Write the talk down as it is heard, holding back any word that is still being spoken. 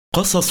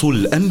قصص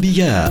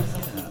الأنبياء.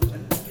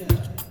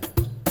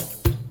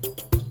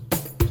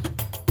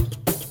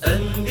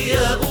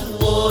 أنبياء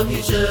الله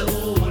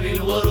جاءوا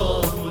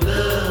للورى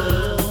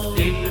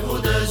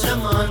للهدى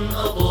جمعا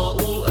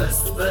أضاءوا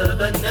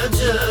أسباب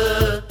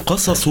النجاة.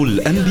 قصص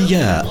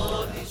الأنبياء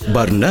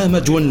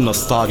برنامج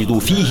نستعرض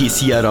فيه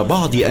سير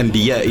بعض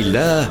أنبياء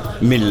الله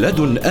من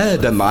لدن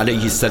آدم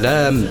عليه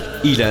السلام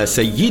إلى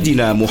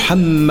سيدنا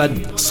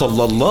محمد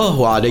صلى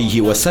الله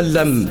عليه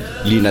وسلم،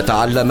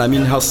 لنتعلم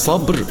منها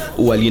الصبر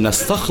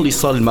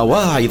ولنستخلص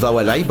المواعظ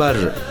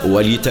والعبر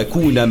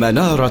ولتكون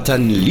منارة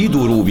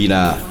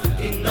لدروبنا.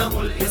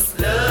 إنه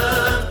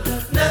الإسلام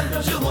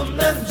نهجهم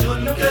نهج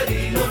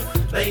كريم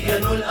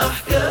بينوا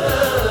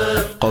الأحكام.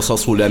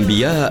 قصص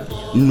الأنبياء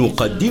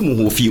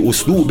نقدمه في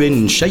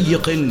أسلوب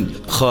شيق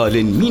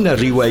خال من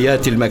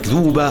الروايات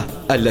المكذوبة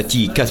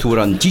التي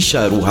كثر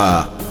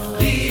انتشارها.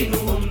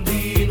 دينهم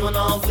دين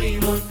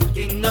عظيم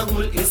إنه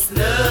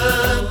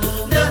الإسلام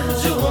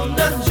نهجهم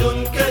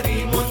نهج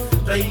كريم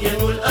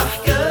بينوا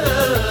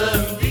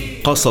الأحكام.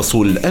 قصص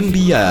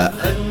الأنبياء.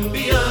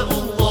 أنبياء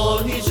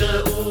الله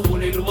جاءوا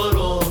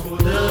للورى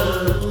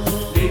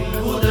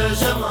للهدى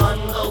جمعا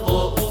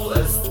أضاءوا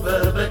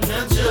أسباب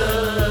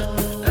النجاة.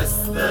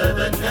 أسباب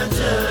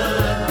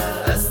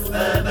النجاة.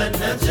 أسباب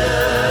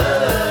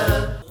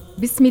النجاة.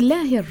 بسم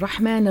الله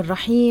الرحمن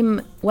الرحيم،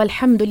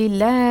 والحمد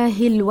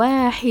لله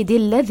الواحد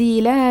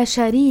الذي لا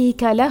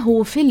شريك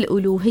له في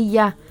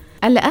الألوهية،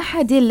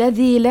 الأحد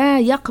الذي لا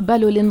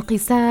يقبل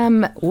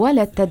الانقسام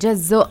ولا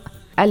التجزؤ،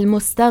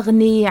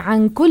 المستغني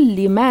عن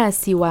كل ما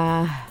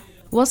سواه،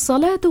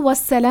 والصلاة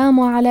والسلام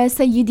على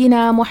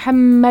سيدنا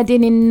محمد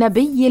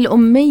النبي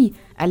الأمي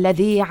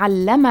الذي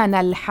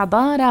علمنا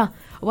الحضارة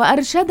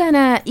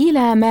وأرشدنا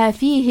إلى ما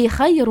فيه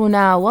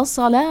خيرنا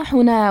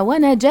وصلاحنا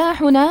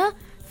ونجاحنا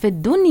في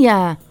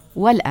الدنيا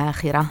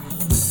والآخرة.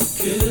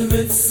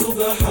 كلمة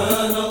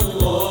سبحان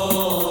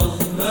الله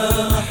ما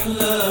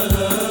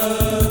أحلاها،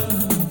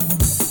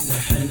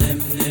 نحن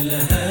من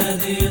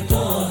الهادي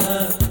طه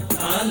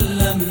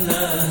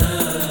علمناها.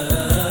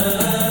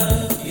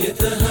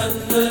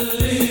 يتهنى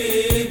اللي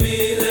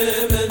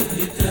بيآمن،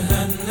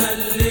 يتهنى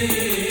اللي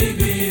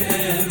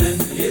بيآمن،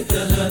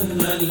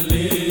 يتهنى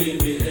اللي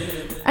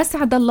بيآمن.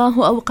 أسعد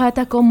الله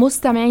أوقاتكم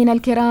مستمعين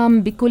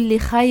الكرام بكل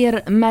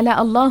خير،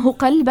 ملأ الله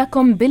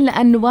قلبكم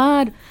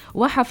بالأنوار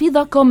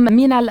وحفظكم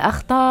من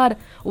الأخطار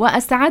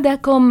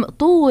وأسعدكم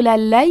طول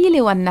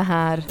الليل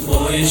والنهار.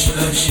 مو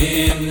يشبه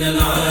شي من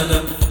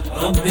العالم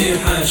ربي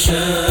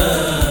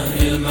حاشاه،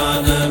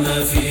 المعنى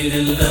ما في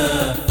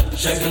لله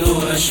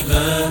شكله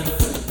أشباه.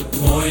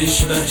 مو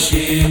يشبه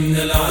شي من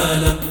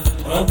العالم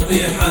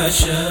ربي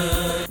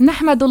حاشاه.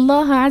 نحمد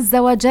الله عز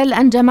وجل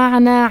أن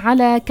جمعنا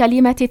على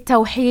كلمة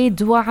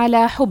التوحيد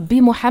وعلى حب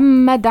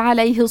محمد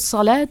عليه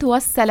الصلاة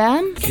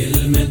والسلام.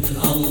 كلمة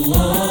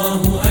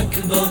الله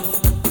أكبر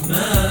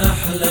ما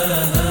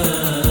أحلاها،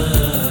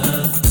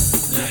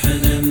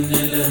 نحن من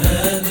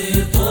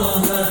الهادي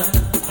طه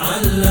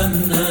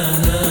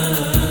علمناها.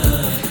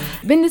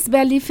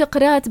 بالنسبة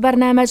لفقرات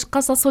برنامج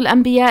قصص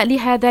الأنبياء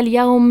لهذا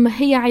اليوم،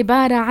 هي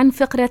عبارة عن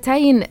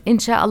فقرتين إن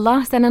شاء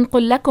الله.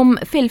 سننقل لكم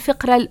في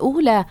الفقرة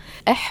الأولى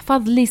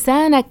احفظ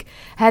لسانك،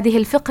 هذه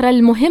الفقرة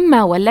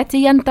المهمة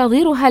والتي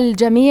ينتظرها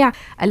الجميع،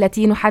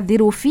 التي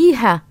نحذر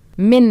فيها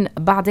من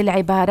بعض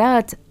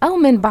العبارات أو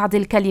من بعض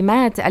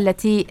الكلمات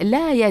التي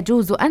لا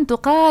يجوز أن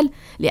تقال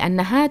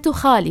لأنها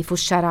تخالف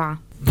الشرع.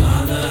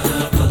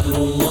 معناها قدر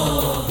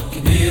الله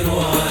كبير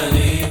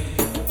وعالي،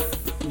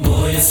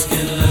 مو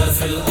يسكن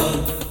في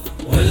الأرض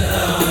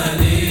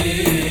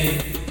والأعالي.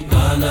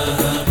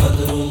 معناها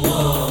قدر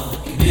الله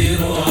كبير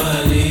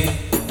وعالي،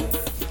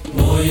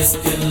 مو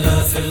يسكن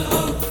في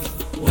الأرض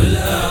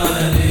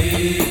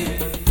والأعالي.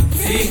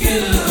 في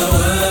كل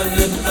أوان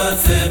نبقى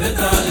ثابت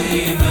على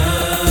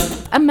الإيمان.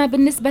 أما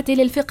بالنسبة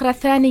للفقرة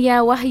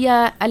الثانية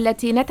وهي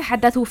التي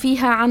نتحدث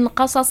فيها عن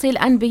قصص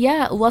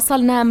الأنبياء،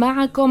 وصلنا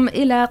معكم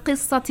إلى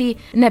قصة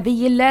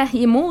نبي الله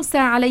موسى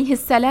عليه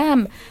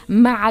السلام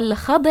مع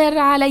الخضر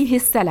عليه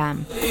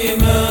السلام.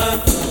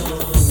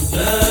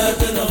 لا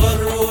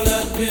تنغر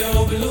ولا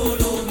تبيعوا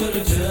بلولو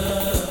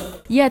مرجان.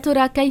 يا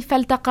ترى كيف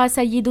التقى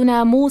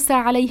سيدنا موسى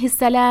عليه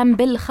السلام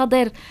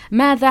بالخضر؟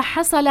 ماذا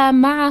حصل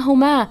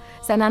معهما؟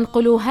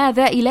 سننقل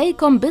هذا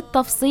إليكم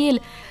بالتفصيل.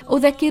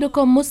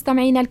 أذكركم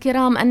مستمعين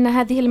الكرام أن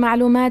هذه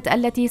المعلومات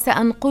التي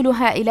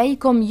سأنقلها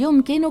إليكم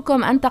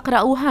يمكنكم أن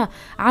تقرؤوها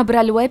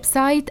عبر الويب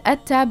سايت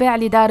التابع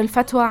لدار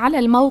الفتوى على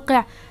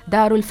الموقع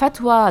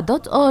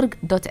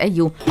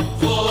darulfatwa.org.au.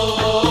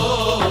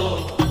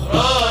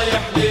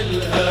 رايح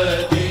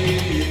للهادي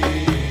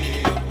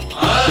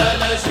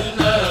على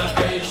جناح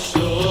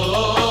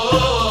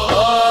الشوق،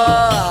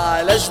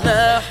 على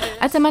جناح.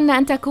 أتمنى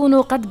أن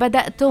تكونوا قد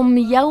بدأتم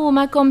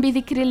يومكم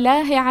بذكر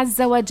الله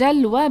عز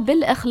وجل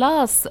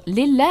وبالإخلاص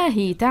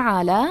لله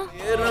تعالى.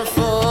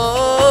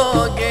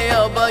 فوق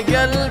يابا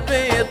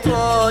قلبي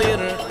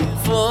طاير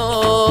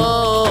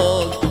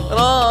فوق،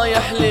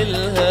 رايح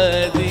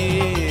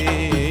للهادي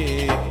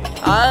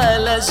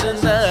على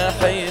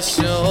جناح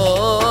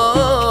الشوق.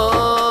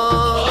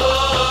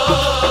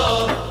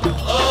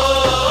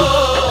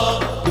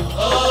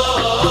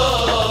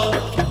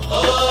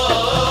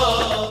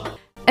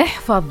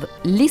 احفظ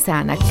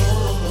لسانك.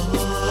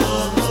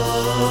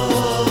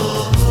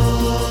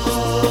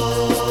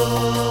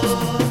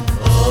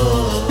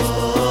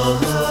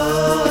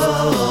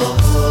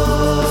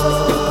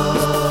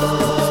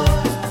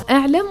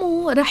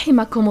 اعلموا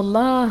رحمكم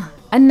الله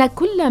أن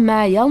كل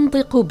ما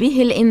ينطق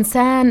به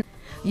الإنسان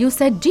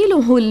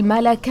يسجله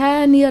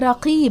الملكان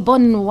رقيب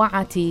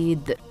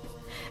وعتيد،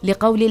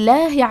 لقول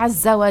الله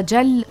عز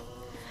وجل: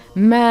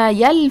 ما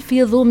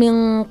يلفظ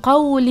من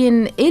قول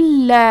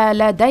إلا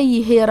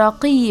لديه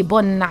رقيب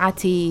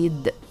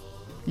عتيد.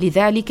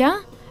 لذلك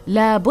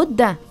لا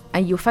بد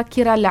أن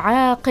يفكر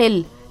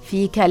العاقل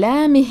في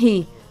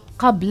كلامه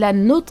قبل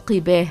النطق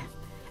به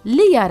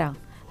ليرى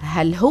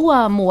هل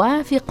هو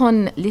موافق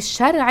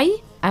للشرع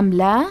أم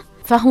لا،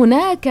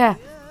 فهناك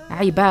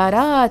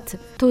عبارات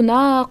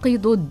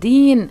تناقض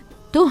الدين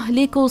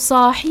تهلك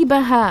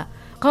صاحبها.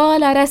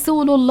 قال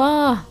رسول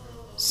الله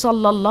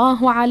صلى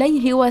الله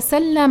عليه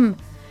وسلم: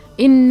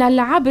 إن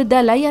العبد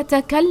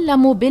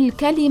ليتكلم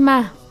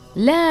بالكلمة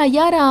لا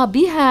يرى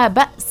بها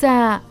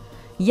بأسا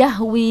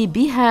يهوي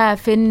بها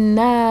في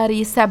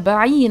النار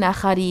 70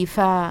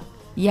 خريفا،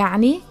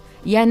 يعني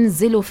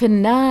ينزل في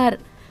النار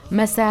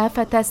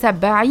مسافة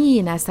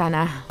 70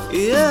 سنة.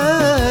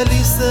 يا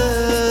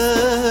لسان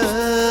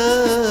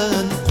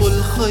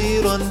قل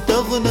خيرا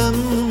تغنم،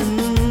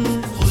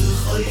 قل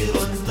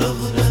خيرا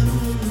تغنم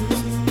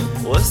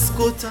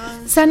واسكت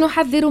عن.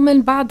 سنحذر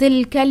من بعض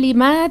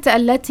الكلمات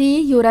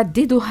التي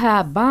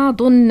يرددها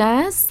بعض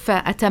الناس،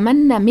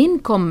 فأتمنى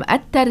منكم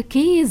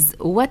التركيز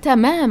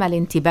وتمام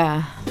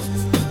الانتباه.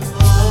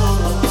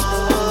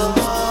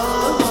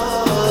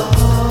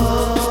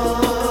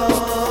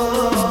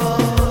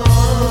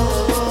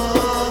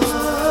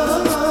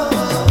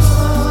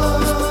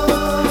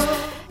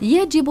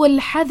 يجب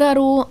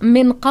الحذر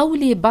من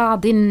قول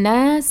بعض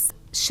الناس: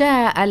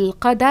 شاء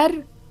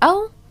القدر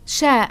أو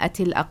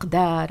شاءت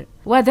الأقدار،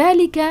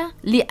 وذلك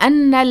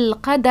لأن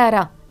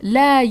القدر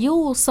لا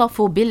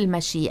يوصف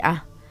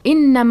بالمشيئة،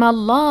 إنما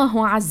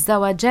الله عز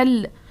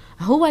وجل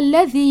هو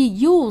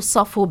الذي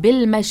يوصف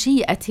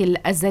بالمشيئة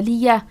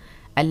الأزلية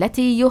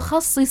التي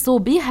يخصص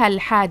بها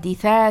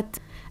الحادثات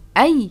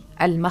أي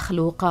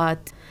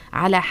المخلوقات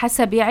على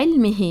حسب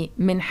علمه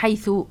من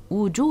حيث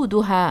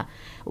وجودها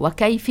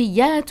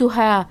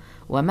وكيفياتها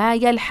وما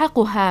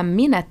يلحقها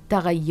من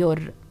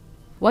التغير.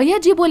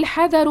 ويجب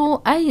الحذر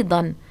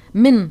أيضا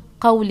من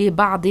قول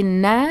بعض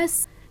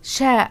الناس: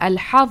 شاء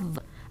الحظ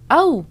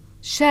أو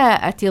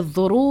شاءت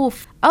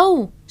الظروف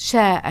أو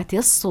شاءت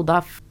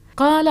الصدف.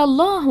 قال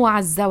الله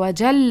عز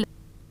وجل: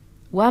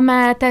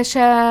 وما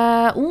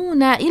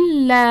تشاءون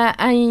إلا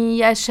أن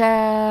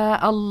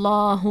يشاء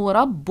الله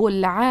رب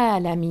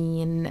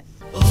العالمين.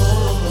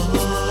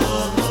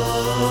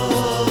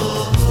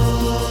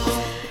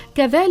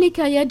 كذلك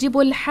يجب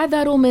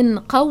الحذر من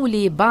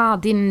قول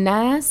بعض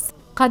الناس: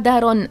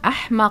 قدر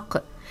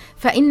أحمق،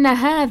 فإن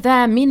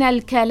هذا من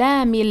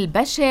الكلام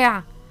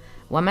البشع،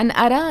 ومن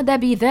أراد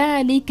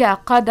بذلك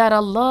قدر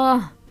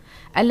الله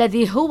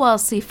الذي هو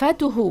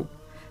صفته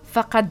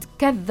فقد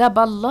كذب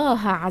الله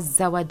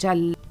عز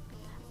وجل.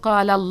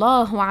 قال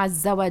الله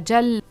عز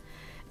وجل: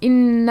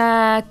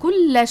 إنا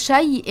كل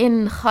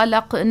شيء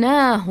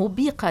خلقناه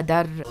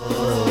بقدر.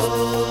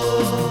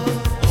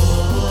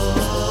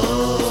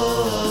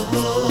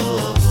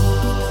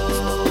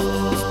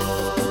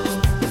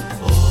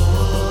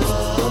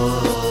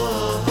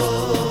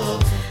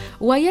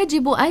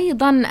 ويجب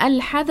أيضا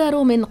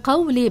الحذر من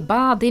قول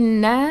بعض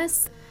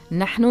الناس: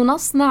 نحن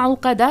نصنع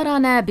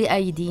قدرنا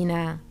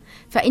بأيدينا،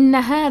 فإن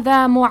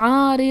هذا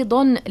معارض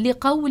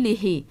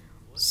لقوله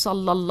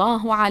صلى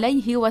الله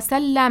عليه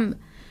وسلم: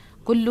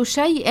 كل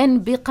شيء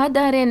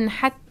بقدر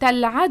حتى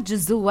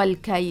العجز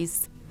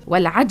والكيس،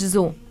 والعجز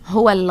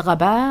هو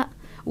الغباء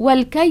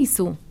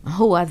والكيس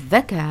هو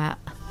الذكاء.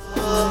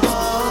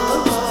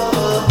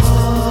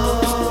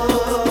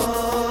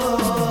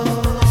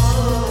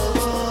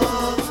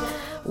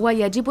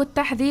 ويجب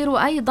التحذير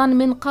أيضا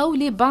من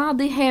قول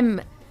بعضهم: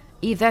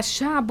 إذا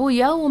الشعب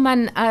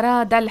يوما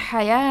أراد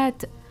الحياة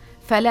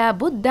فلا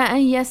بد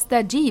أن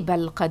يستجيب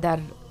القدر،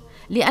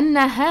 لأن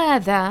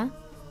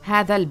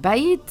هذا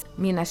البيت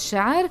من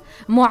الشعر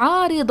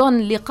معارض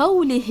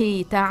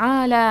لقوله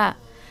تعالى: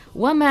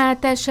 وما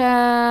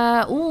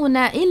تشاءون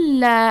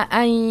إلا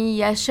أن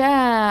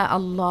يشاء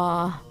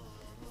الله.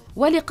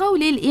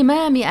 ولقول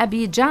الإمام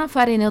أبي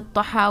جعفر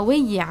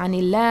الطحاوي عن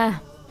الله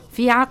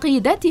في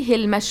عقيدته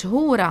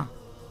المشهورة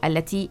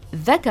التي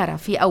ذكر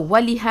في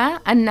أولها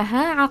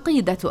أنها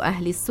عقيدة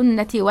أهل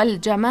السنة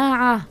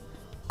والجماعة،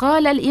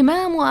 قال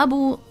الإمام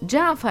أبو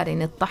جعفر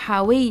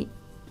الطحاوي: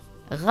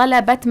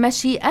 غلبت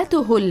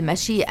مشيئته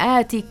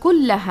المشيئات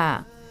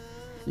كلها،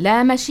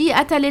 لا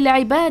مشيئة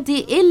للعباد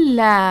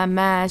إلا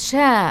ما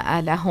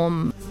شاء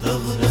لهم.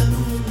 تغنم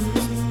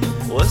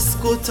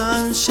واسكت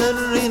عن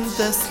شر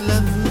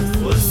تسلم،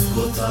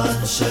 واسكت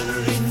عن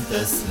شر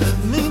تسلم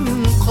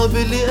من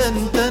قبل أن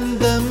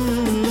تندم،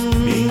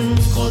 من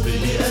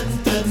قبل أن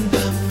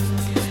تندم.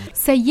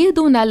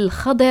 سيدنا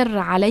الخضر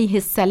عليه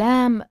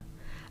السلام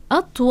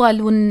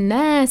أطول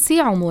الناس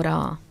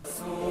عمرا.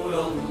 رسول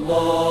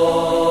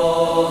الله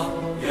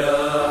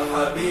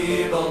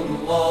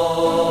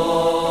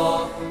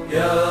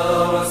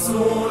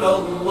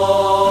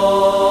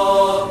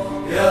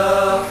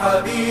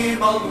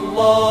حبيب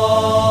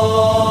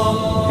الله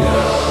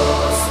يا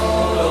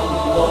رسول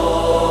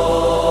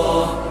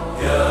الله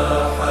يا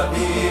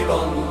حبيب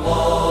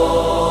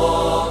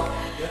الله.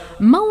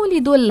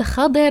 مولد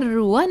الخضر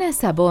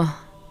ونسبه.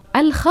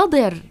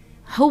 الخضر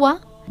هو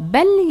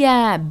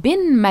بليا بن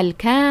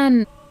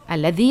ملكان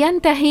الذي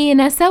ينتهي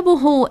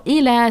نسبه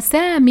إلى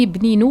سام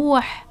بن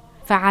نوح،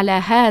 فعلى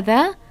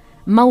هذا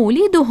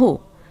مولده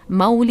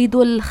مولد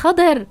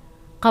الخضر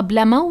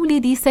قبل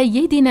مولد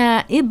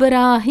سيدنا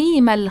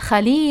إبراهيم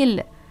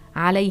الخليل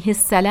عليه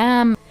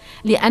السلام،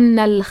 لأن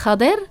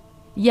الخضر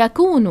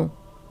يكون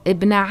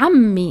ابن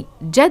عم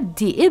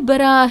جد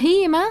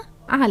إبراهيم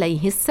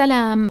عليه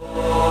السلام.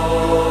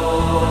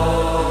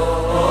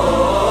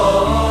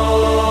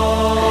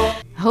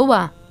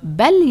 هو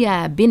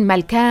بليا بن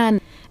ملكان،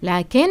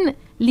 لكن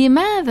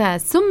لماذا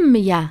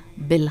سمي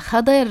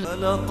بالخضر؟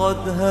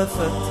 لقد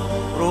هفت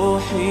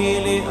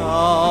روحي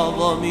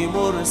لأعظم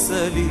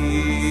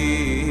مرسلين.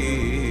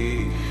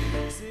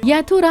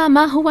 يا ترى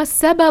ما هو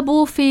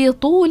السبب في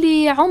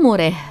طول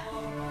عمره؟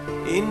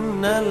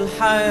 إن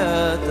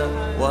الحياة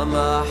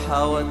وما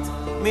حوت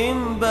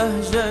من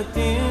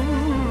بهجة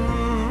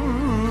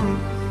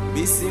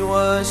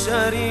بسوى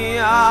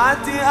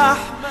شريعة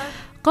أحمد.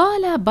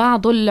 قال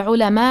بعض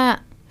العلماء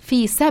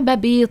في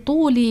سبب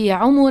طول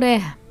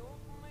عمره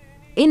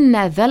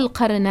إن ذا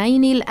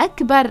القرنين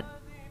الأكبر،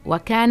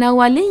 وكان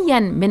ولياً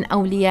من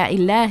أولياء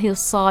الله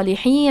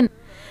الصالحين،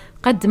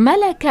 قد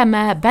ملك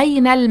ما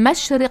بين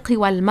المشرق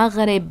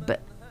والمغرب.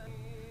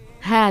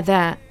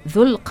 هذا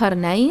ذو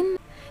القرنين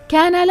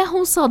كان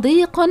له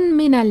صديق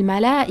من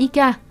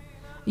الملائكة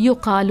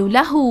يقال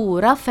له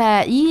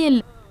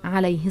رفائيل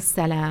عليه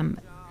السلام،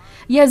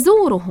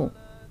 يزوره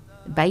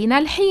بين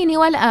الحين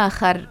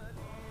والآخر.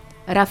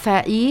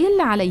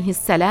 رفائيل عليه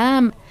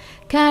السلام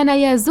كان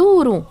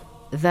يزور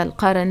ذا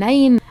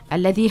القرنين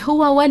الذي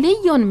هو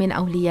ولي من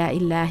أولياء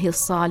الله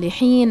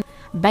الصالحين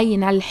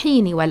بين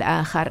الحين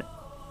والآخر.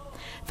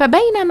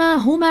 فبينما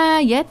هما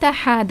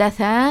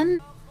يتحادثان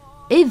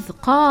إذ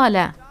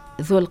قال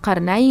ذو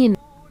القرنين: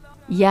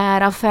 يا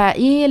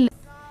رفائيل،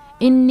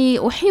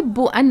 إني أحب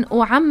أن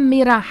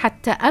أعمر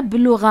حتى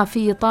أبلغ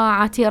في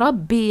طاعة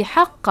ربي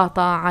حق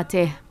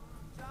طاعته.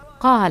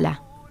 قال: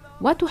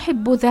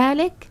 وتحب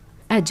ذلك؟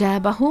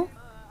 أجابه: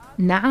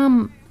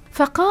 نعم.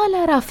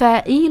 فقال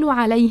رفائيل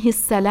عليه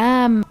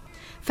السلام: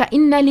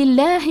 فإن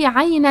لله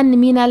عينا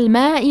من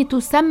الماء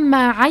تسمى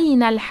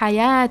عين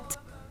الحياة،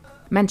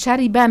 من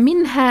شرب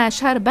منها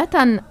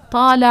شربة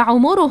طال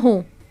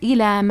عمره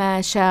إلى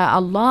ما شاء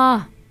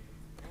الله،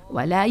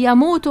 ولا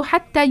يموت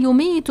حتى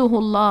يميته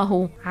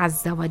الله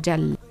عز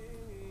وجل.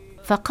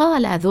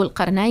 فقال ذو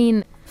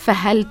القرنين: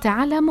 فهل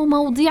تعلم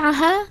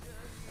موضعها؟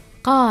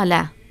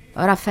 قال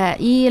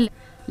رفائيل: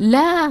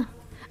 لا،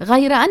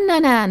 غير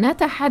أننا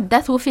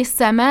نتحدث في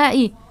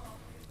السماء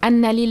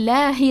أن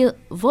لله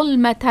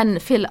ظلمة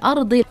في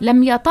الأرض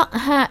لم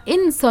يطأها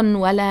إنس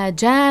ولا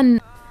جان،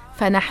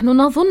 فنحن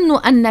نظن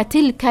أن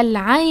تلك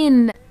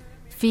العين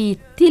في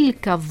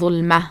تلك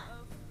الظلمة،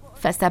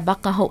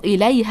 فسبقه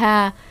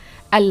إليها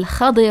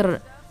الخضر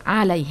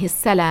عليه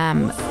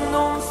السلام.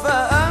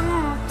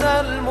 فأنت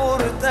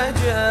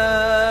المرتجى،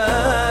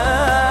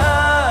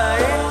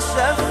 إن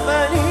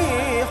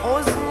شفني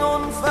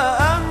حزن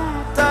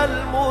فأنت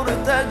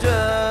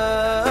المرتجى.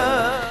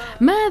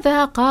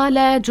 ماذا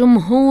قال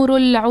جمهور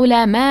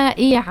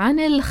العلماء عن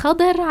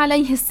الخضر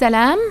عليه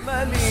السلام؟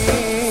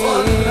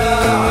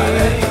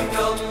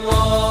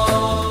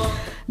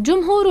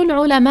 جمهور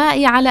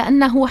العلماء على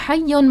أنه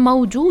حي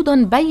موجود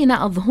بين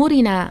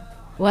أظهرنا،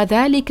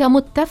 وذلك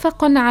متفق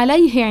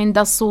عليه عند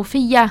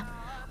الصوفية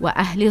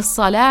وأهل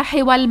الصلاح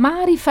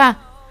والمعرفة،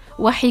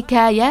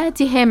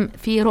 وحكاياتهم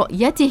في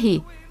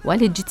رؤيته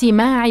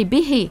والاجتماع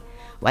به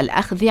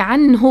والأخذ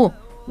عنه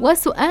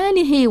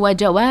وسؤاله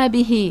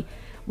وجوابه،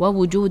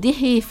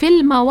 ووجوده في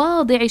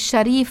المواضع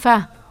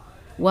الشريفة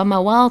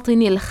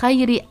ومواطن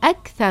الخير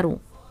أكثر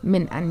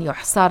من أن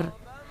يحصر،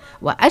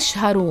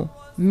 وأشهر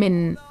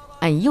من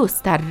أن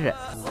يستر.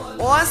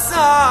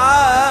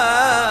 وسعى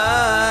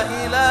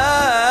إلى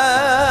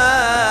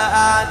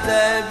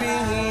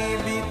أعتابه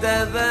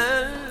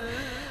بتذل.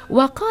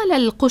 وقال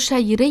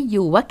القشيري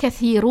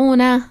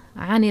وكثيرون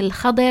عن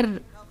الخضر: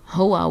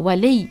 هو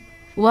ولي.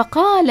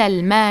 وقال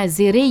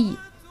المازري: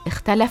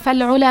 اختلف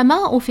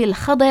العلماء في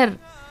الخضر،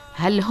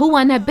 هل هو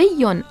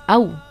نبي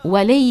أو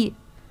ولي؟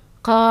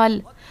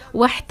 قال: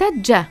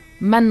 واحتج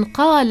من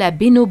قال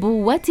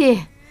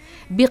بنبوته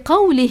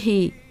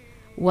بقوله: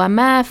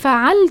 وما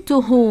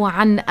فعلته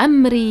عن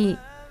أمري،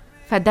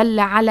 فدل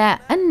على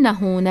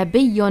أنه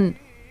نبي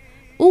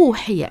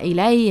أوحي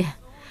إليه،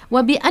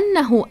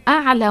 وبأنه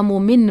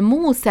أعلم من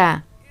موسى،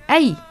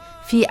 أي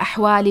في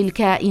أحوال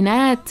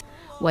الكائنات،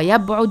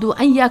 ويبعد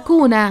أن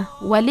يكون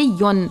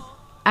ولي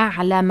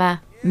أعلم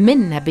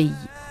من نبي.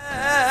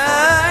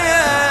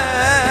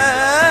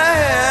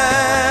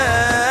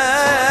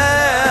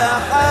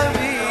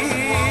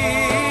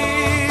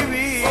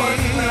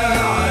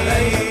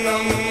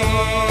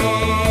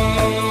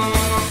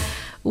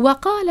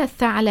 وقال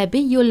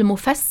الثعلبي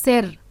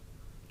المفسر: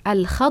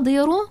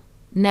 الخضر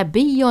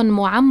نبي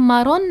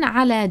معمر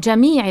على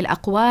جميع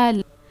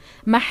الأقوال،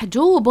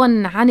 محجوب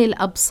عن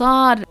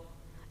الأبصار،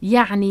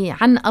 يعني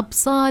عن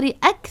أبصار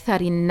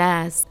أكثر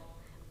الناس.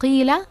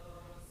 قيل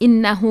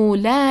إنه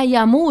لا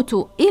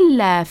يموت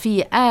إلا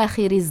في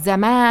آخر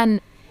الزمان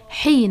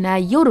حين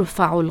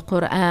يرفع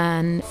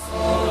القرآن.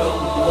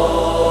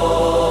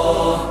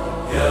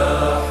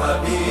 يا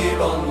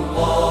حبيب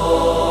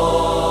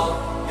الله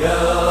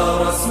يا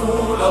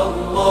رسول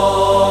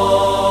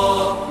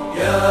الله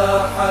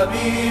يا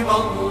حبيب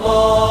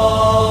الله.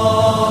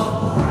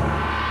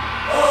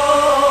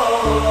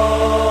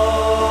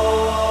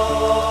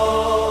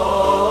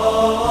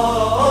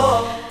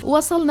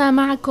 وصلنا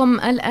معكم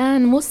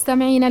الآن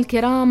مستمعينا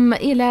الكرام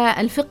إلى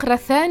الفقرة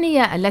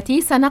الثانية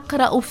التي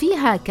سنقرأ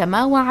فيها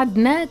كما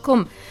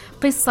وعدناكم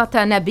قصة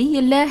نبي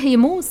الله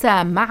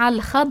موسى مع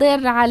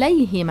الخضر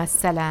عليهما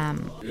السلام.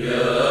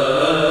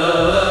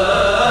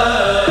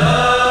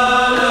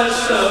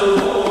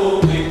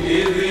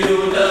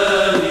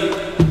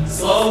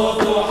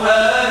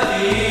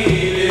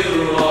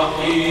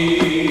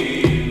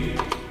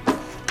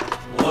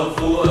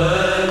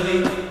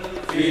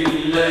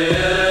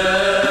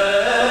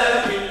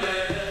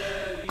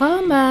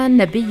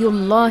 نبي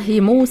الله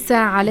موسى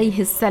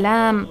عليه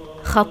السلام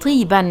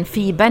خطيبا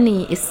في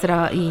بني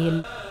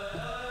إسرائيل.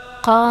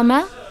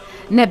 قام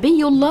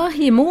نبي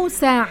الله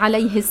موسى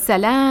عليه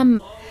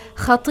السلام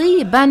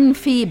خطيبا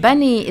في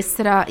بني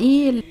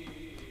إسرائيل،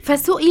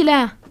 فسئل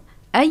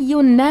أي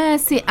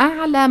الناس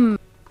أعلم؟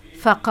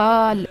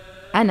 فقال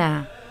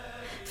أنا.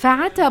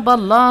 فعتب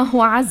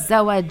الله عز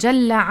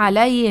وجل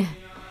عليه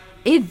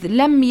إذ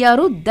لم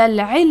يرد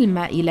العلم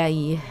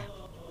إليه،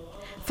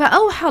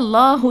 فأوحى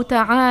الله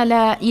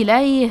تعالى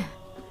إليه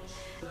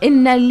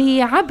إن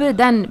لي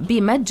عبدا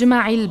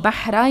بمجمع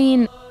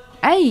البحرين،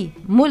 أي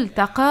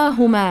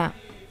ملتقاهما،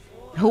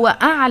 هو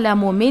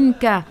أعلم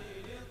منك،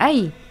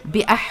 أي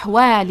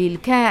بأحوال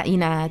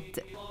الكائنات.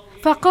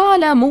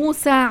 فقال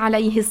موسى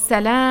عليه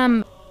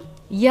السلام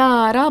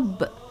يا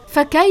رب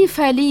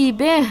فكيف لي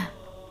به؟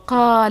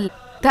 قال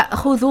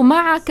تأخذ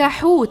معك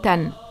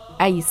حوتا،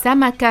 أي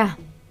سمكة،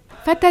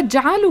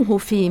 فتجعله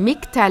في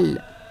مكتل،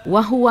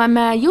 وهو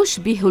ما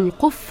يشبه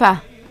القفة،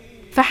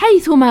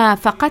 فحيثما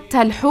فقدت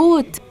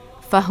الحوت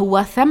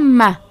فهو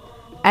ثم،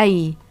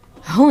 أي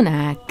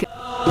هناك.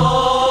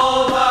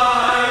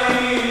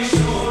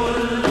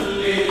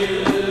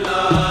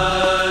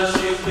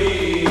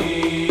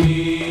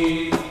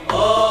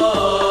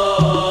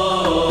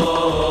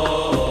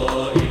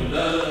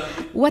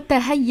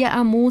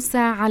 وتهيأ موسى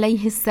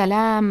عليه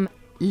السلام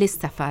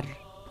للسفر،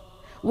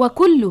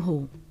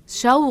 وكله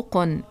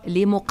شوق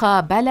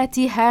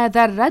لمقابلة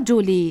هذا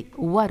الرجل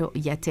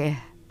ورؤيته.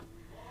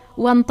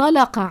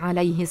 وانطلق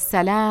عليه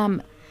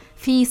السلام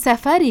في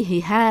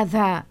سفره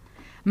هذا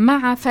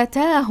مع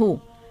فتاه،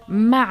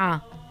 مع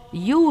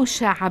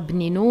يوشع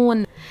بن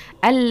نون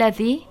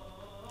الذي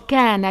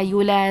كان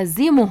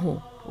يلازمه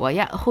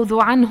ويأخذ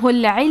عنه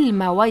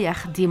العلم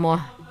ويخدمه.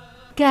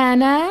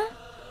 كانا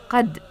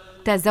قد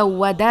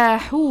تزودا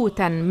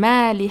حوتا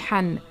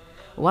مالحا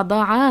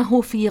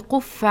وضعاه في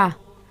قفة،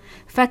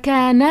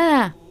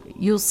 فكانا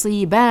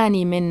يصيبان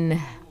منه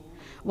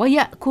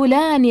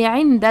ويأكلان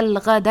عند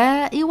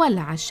الغداء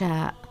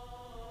والعشاء.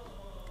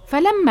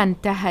 فلما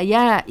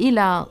انتهيا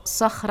إلى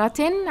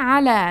صخرة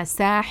على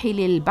ساحل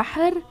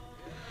البحر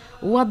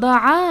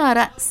وضعا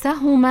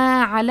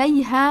رأسهما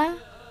عليها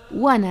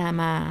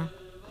وناما.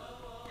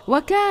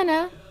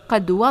 وكان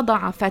قد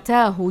وضع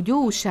فتاه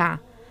يوشع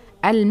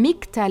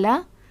المكتل،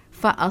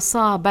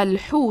 فأصاب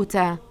الحوت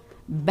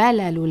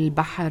بلل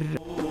البحر.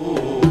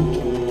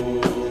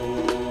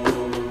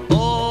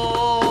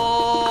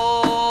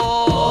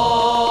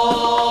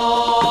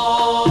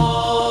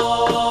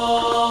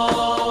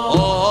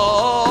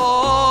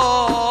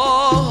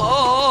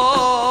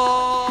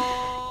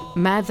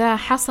 ماذا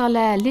حصل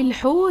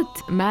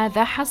للحوت؟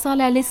 ماذا حصل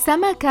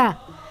للسمكة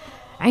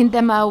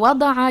عندما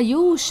وضع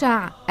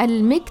يوشع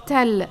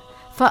المكتل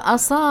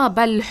فأصاب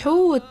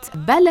الحوت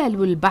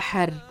بلل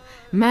البحر؟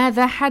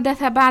 ماذا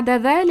حدث بعد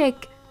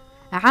ذلك؟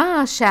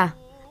 عاش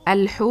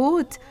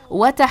الحوت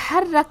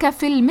وتحرك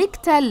في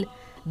المكتل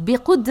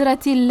بقدرة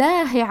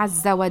الله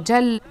عز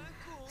وجل،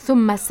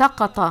 ثم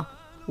سقط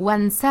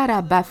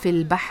وانسرب في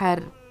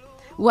البحر،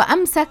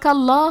 وأمسك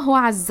الله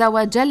عز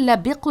وجل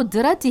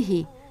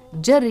بقدرته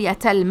جرية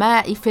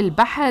الماء في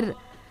البحر،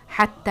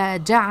 حتى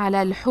جعل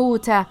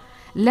الحوت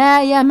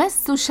لا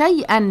يمس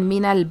شيئا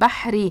من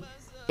البحر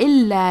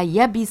إلا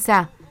يبس،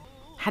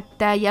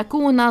 حتى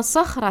يكون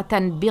صخرة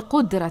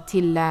بقدرة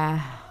الله.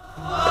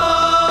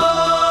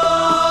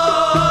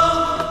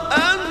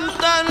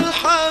 أنت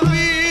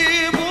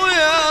الحبيب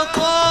يا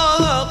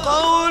طه،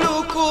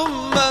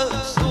 قولكم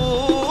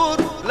مأسور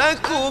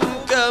لكم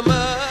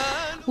كمان.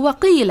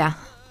 وقيل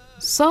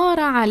صار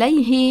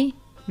عليه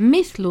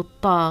مثل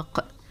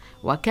الطاق،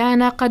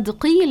 وكان قد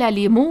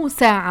قيل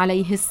لموسى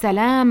عليه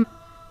السلام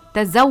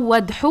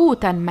تزود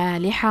حوتا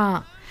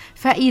مالحا،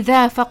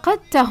 فإذا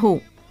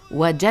فقدته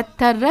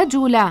وجدت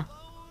الرجل.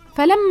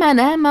 فلما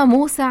نام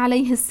موسى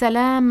عليه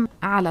السلام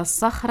على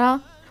الصخرة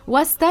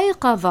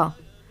واستيقظ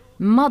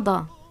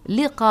مضى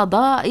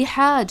لقضاء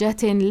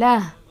حاجة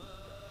له،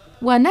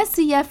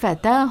 ونسي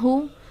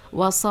فتاه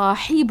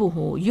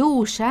وصاحبه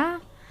يوشع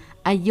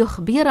أن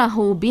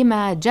يخبره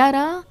بما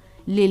جرى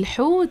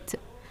للحوت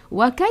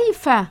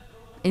وكيف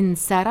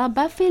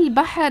انسرب في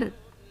البحر.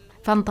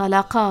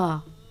 فانطلقا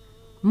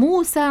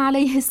موسى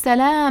عليه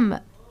السلام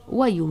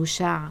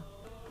ويوشع،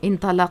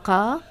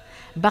 انطلقا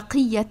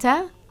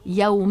بقية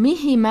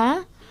يومهما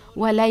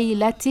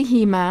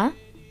وليلتهما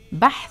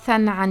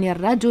بحثا عن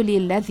الرجل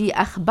الذي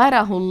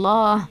أخبره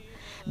الله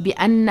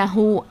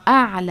بأنه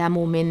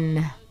أعلم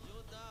منه.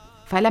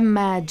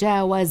 فلما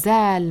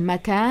جاوزا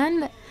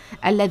المكان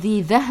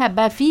الذي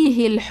ذهب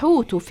فيه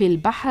الحوت في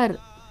البحر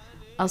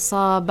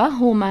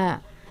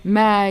أصابهما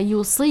ما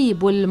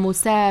يصيب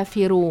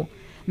المسافر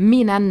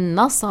من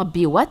النصب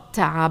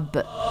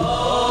والتعب.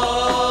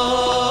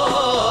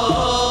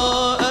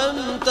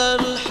 أنت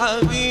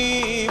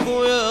الحبيب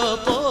يا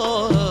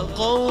طه،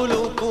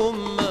 قولكم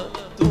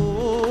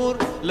مأثور،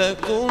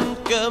 لكم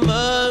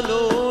كمال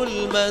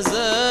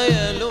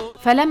المزايا.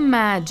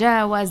 فلما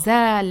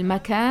جاوزا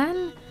المكان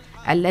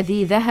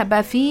الذي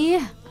ذهب فيه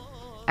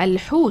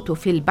الحوت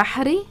في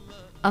البحر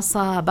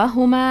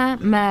أصابهما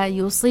ما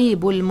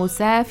يصيب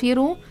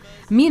المسافر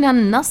من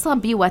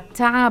النصب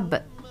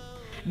والتعب.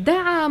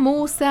 دعا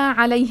موسى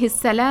عليه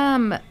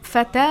السلام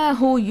فتاه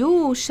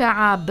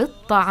يوشع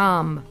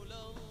بالطعام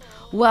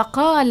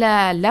وقال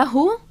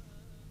له: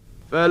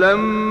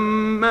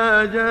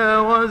 فلما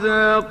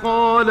جاوزا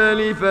قال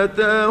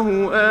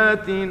لفتاه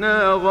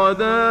آتنا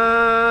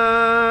غداءنا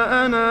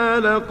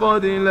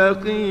لقد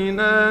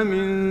لقينا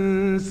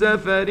من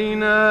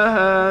سفرنا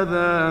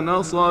هذا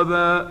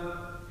نصبا.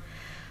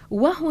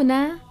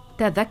 وهنا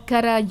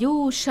تذكر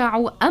يوشع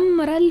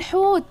أمر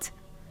الحوت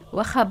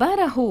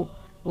وخبره،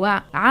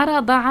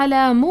 وعرض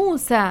على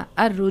موسى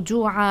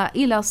الرجوع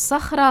إلى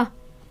الصخرة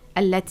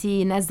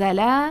التي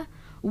نزلا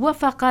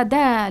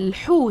وفقدا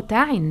الحوت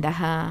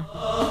عندها.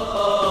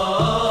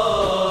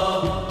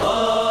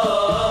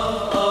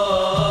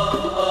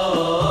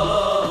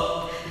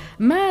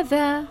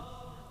 ماذا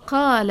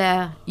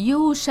قال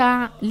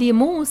يوشع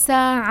لموسى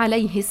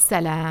عليه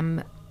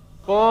السلام؟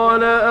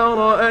 قال: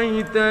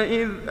 أرأيت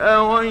إذ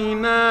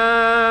أوينا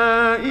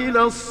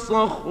إلى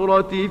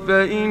الصخرة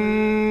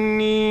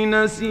فإني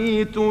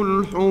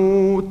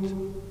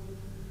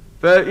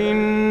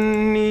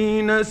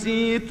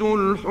نسيت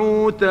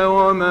الحوت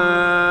وما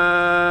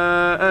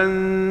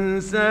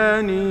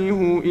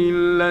أنسانيه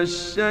إلا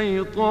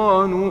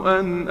الشيطان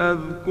أن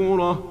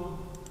أذكره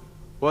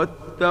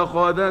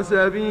واتخذ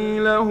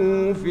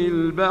سبيله في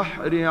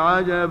البحر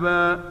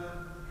عجبا.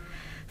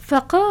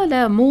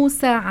 فقال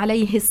موسى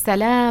عليه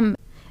السلام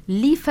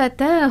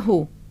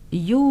لفتاه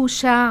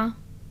يوشع: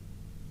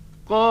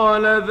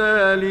 قال: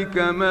 ذلك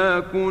ما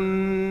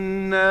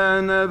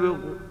كنا نبغ،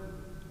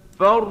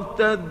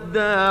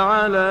 فارتدا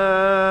على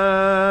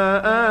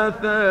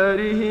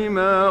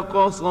آثارهما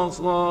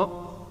قصصا.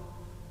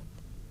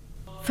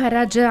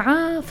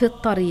 فرجعا في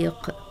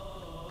الطريق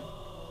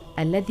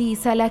الذي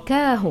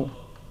سلكاه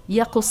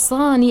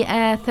يقصان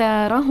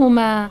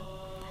آثارهما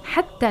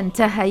حتى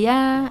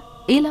انتهيا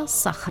إلى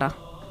الصخرة،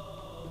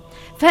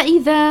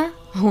 فإذا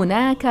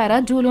هناك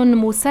رجل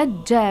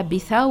مسجى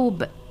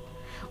بثوب،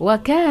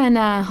 وكان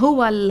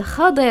هو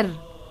الخضر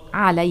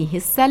عليه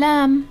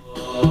السلام.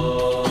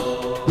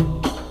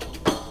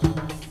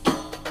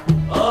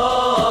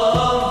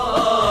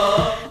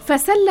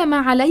 فسلم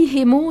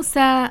عليه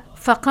موسى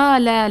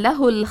فقال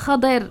له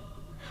الخضر: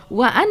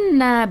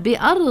 وأنى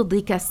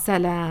بأرضك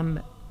السلام.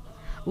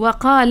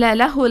 وقال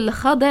له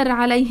الخضر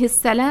عليه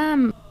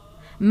السلام: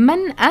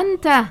 من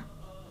أنت؟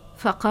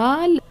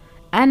 فقال: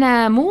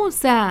 أنا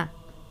موسى.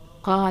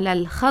 قال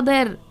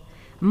الخضر: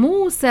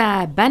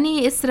 موسى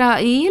بني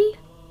إسرائيل؟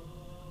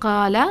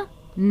 قال: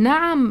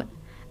 نعم،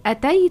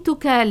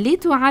 أتيتك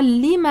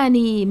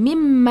لتعلمني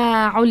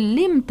مما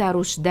علمت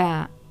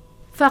رشدا.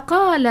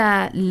 فقال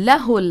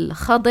له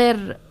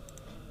الخضر: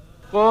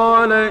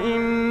 قال: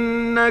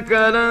 إنك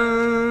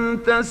لن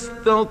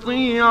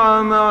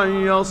تستطيع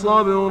معي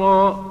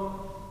صبرا.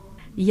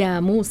 يا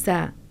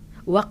موسى.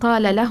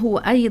 وقال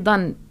له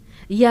أيضا: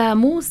 يا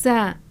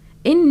موسى،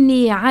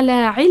 إني على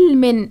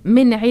علم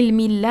من علم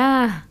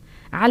الله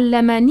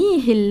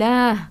علمنيه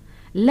الله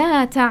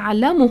لا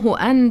تعلمه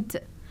أنت،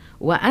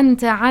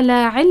 وأنت على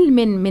علم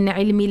من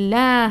علم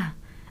الله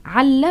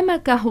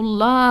علمكه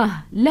الله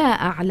لا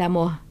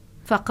أعلمه.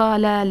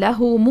 فقال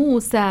له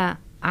موسى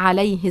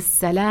عليه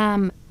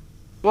السلام: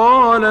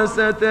 قال: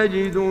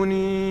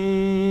 ستجدني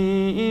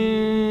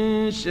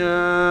إن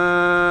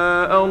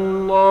شاء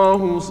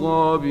الله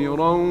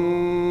صابرا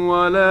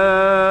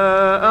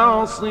ولا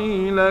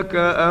أعصي لك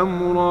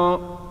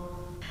أمرا.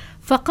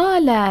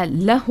 فقال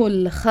له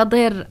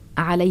الخضر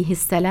عليه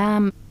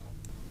السلام: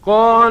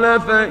 قال: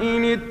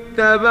 فإن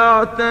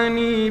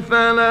اتبعتني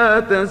فلا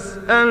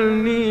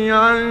تسألني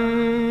عن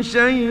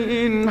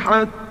شيء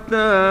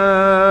حتى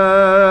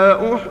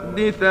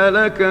أحدث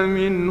لك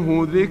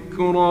منه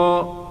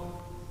ذكرا.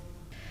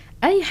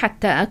 أي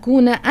حتى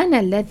أكون أنا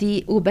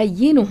الذي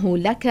أبينه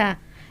لك،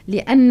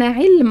 لأن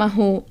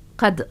علمه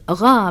قد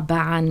غاب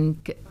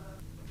عنك.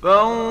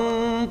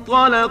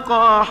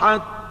 فانطلقا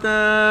حتى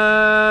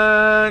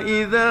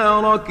إذا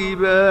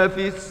ركبا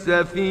في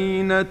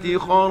السفينة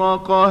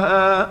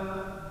خرقها.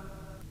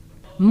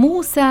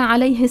 موسى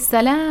عليه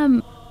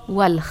السلام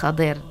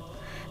والخضر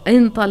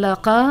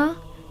انطلقا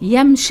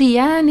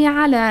يمشيان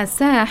على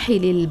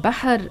ساحل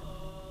البحر،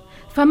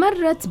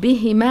 فمرت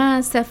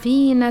بهما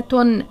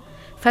سفينة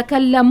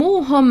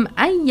فكلموهم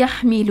أن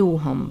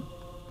يحملوهم،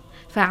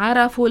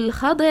 فعرفوا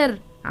الخضر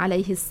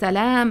عليه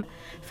السلام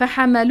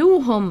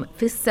فحملوهم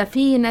في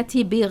السفينة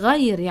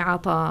بغير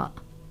عطاء.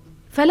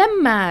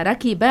 فلما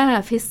ركبا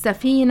في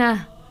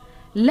السفينة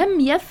لم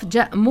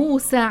يفجأ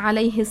موسى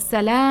عليه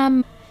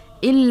السلام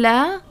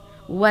إلا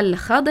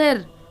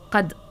والخضر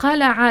قد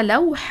قلع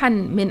لوحا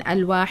من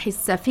ألواح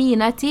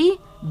السفينة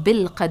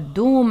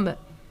بالقدوم،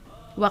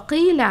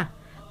 وقيل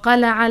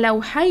قلع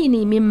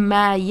لوحين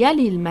مما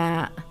يلي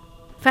الماء،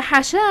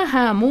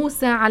 فحشاها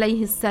موسى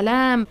عليه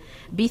السلام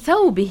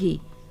بثوبه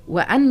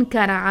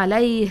وأنكر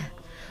عليه،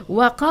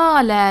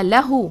 وقال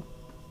له: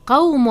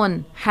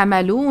 قوم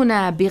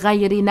حملونا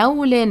بغير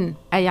نول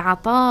أي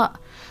عطاء،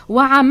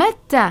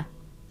 وعمدت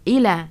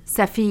إلى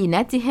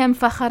سفينتهم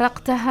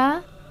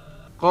فخرقتها.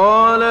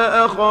 قال: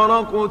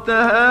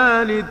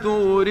 أخرقتها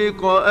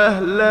لتغرق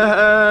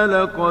أهلها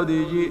لقد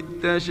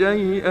جئت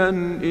شيئا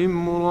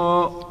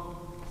إمرا،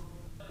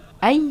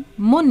 أي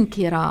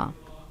منكرا.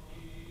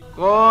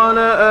 قال: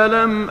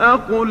 ألم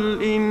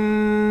أقل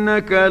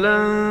إنك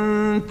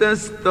لن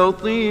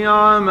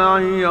تستطيع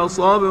معي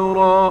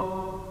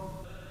صبرا.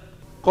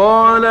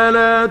 قال: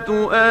 لا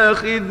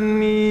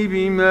تؤاخذني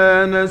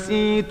بما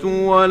نسيت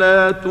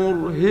ولا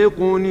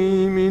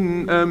ترهقني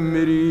من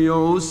أمري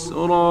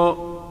عسرا.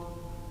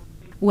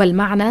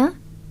 والمعنى: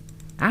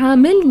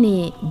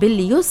 عاملني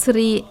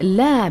باليسر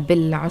لا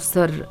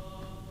بالعسر.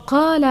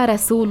 قال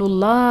رسول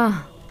الله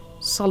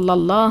صلى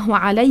الله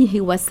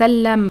عليه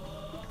وسلم: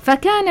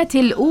 فكانت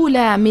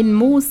الأولى من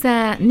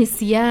موسى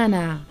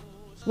نسيانا،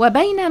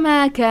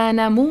 وبينما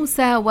كان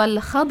موسى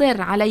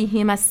والخضر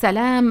عليهما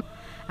السلام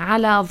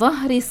على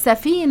ظهر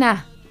السفينة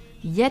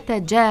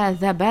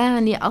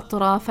يتجاذبان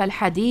أطراف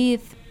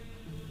الحديث،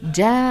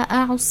 جاء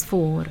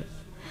عصفور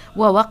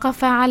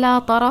ووقف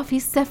على طرف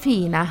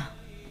السفينة،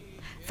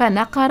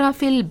 فنقر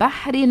في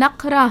البحر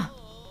نقره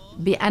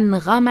بأن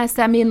غمس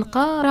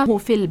منقاره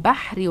في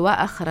البحر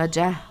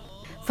وأخرجه.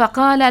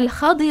 فقال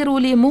الخضر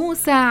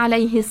لموسى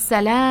عليه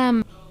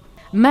السلام: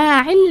 ما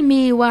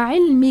علمي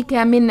وعلمك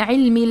من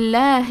علم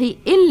الله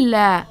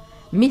إلا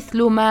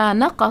مثل ما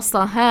نقص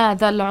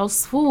هذا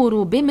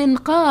العصفور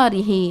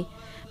بمنقاره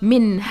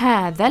من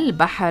هذا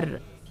البحر.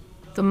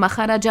 ثم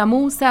خرج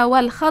موسى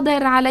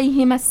والخضر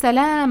عليهما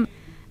السلام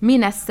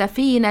من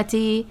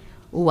السفينة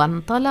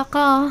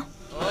وانطلقا.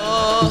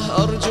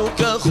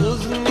 أرجوك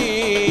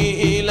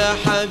خذني إلى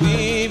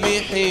حبيبي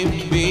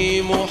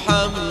حبي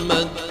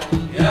محمد،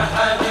 يا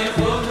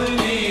حبيب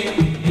خذني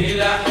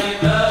إلى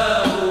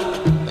حماه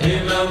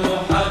حمى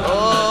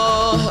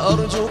محمد.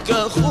 أرجوك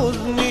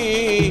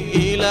خذني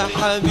إلى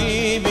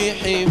حبيبي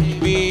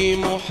حبي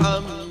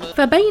محمد.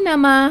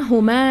 فبينما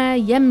هما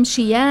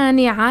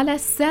يمشيان على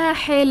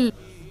الساحل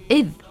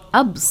إذ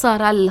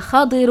أبصر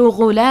الخضر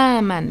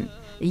غلاما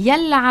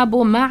يلعب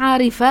مع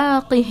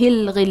رفاقه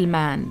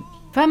الغلمان،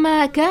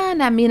 فما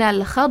كان من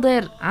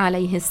الخضر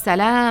عليه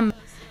السلام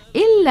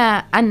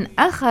إلا أن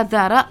أخذ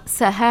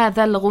رأس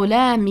هذا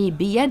الغلام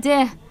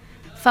بيده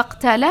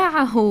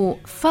فاقتلعه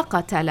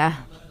فقتله.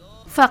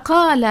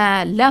 فقال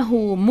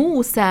له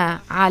موسى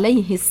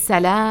عليه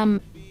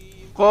السلام: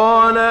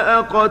 قال: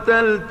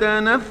 أقتلت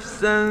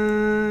نفسا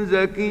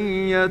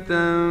زكية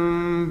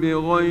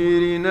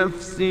بغير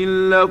نفس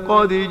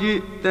لقد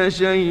جئت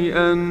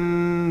شيئا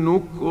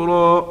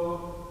نكرا.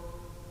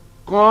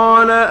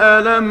 قال: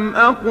 ألم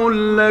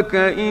أقل لك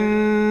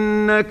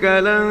إنك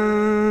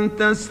لن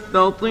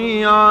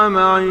تستطيع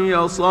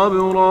معي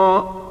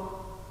صبرا.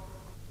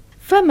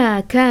 فما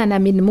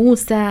كان من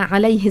موسى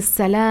عليه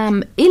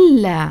السلام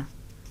إلا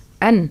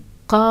أن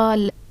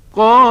قال: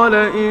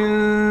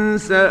 إن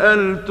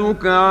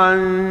سألتك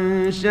عن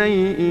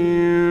شيء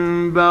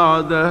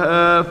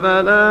بعدها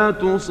فلا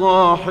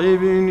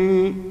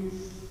تصاحبني،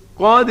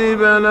 قد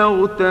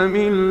بلغت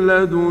من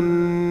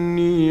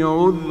لدني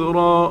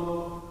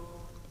عذرا.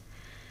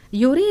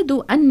 يريد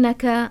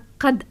أنك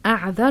قد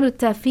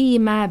أعذرت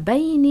فيما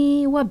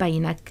بيني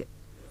وبينك،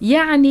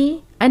 يعني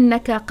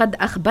أنك قد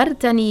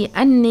أخبرتني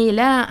أني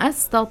لا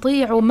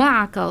أستطيع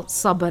معك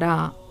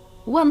صبرا.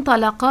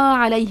 وانطلقا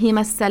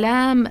عليهما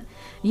السلام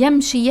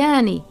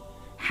يمشيان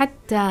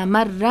حتى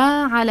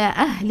مرا على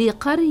أهل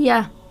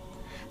قرية،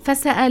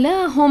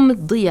 فسألاهم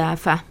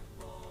الضيافة،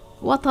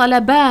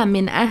 وطلبا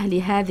من أهل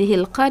هذه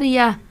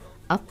القرية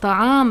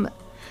الطعام،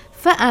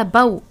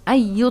 فأبوا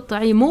أن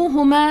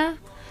يطعموهما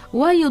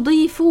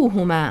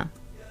ويضيفوهما.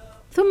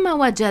 ثم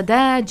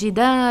وجدا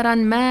جدارا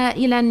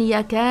مائلا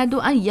يكاد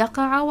أن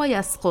يقع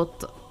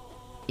ويسقط.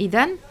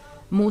 إذن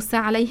موسى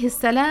عليه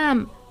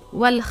السلام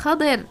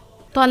والخضر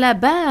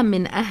طلبا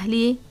من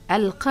أهل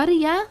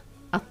القرية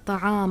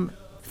الطعام،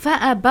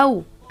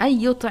 فأبوا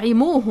أن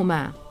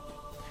يطعموهما،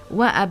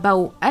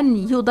 وأبوا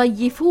أن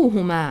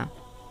يضيفوهما،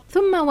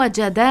 ثم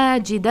وجدا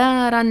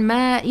جدارا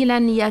مائلا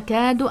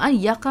يكاد أن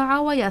يقع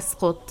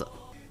ويسقط،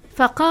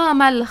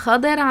 فقام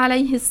الخضر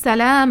عليه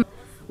السلام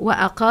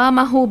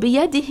وأقامه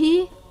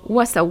بيده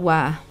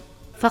وسواه.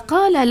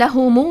 فقال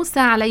له موسى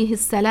عليه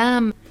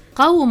السلام: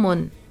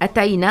 قوم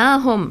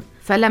أتيناهم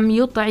فلم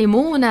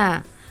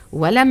يطعمونا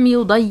ولم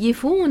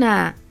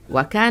يضيفونا،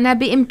 وكان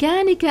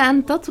بإمكانك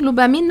أن تطلب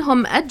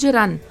منهم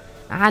أجرا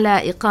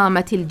على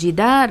إقامة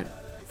الجدار.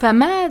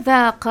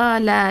 فماذا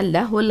قال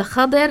له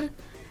الخضر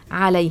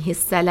عليه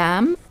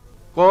السلام؟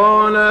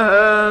 قال: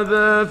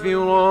 هذا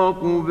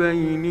فراق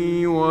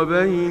بيني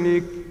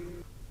وبينك،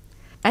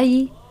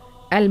 أي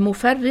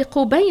المفرق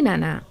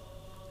بيننا.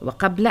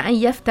 وقبل أن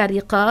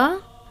يفترقا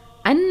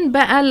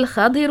أنبأ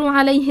الخضر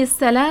عليه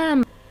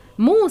السلام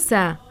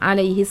موسى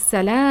عليه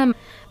السلام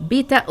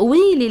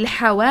بتأويل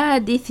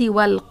الحوادث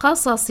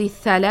والقصص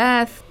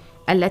الثلاث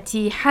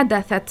التي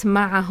حدثت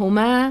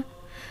معهما،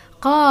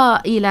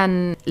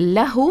 قائلا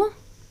له: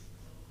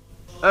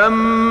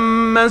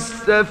 أما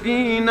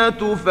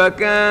السفينة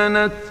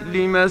فكانت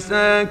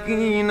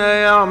لمساكين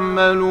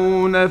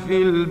يعملون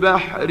في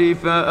البحر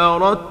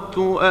فأردت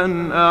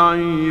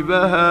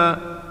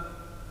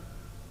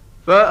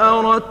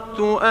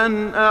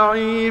أن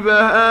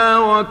أعيبها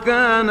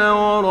وكان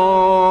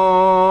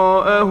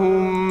وراءهم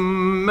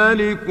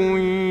ملك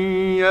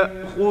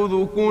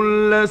يأخذ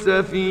كل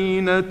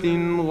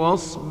سفينة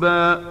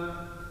غصبا.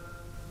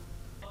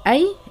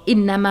 أي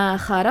إنما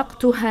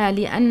خرقتها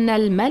لأن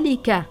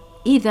الملك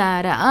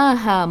إذا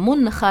رآها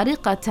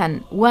منخرقة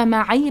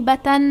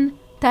ومعيبة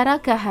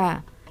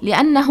تركها،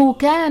 لأنه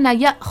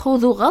كان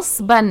يأخذ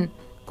غصبا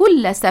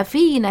كل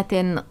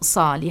سفينة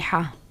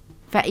صالحة،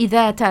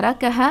 فإذا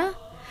تركها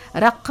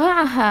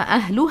رقعها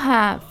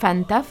أهلها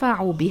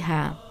فانتفعوا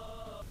بها.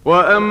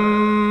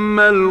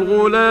 وأما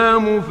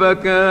الغلام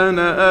فكان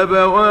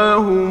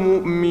أبواه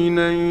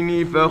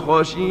مؤمنين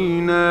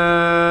فخشينا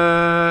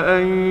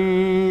أن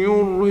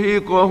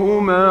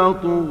يرهقهما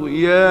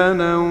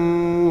طغيانا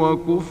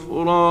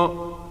وكفرا.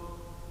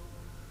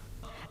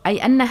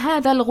 أي أن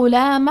هذا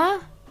الغلام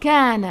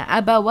كان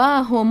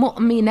أبواه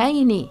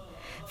مؤمنين،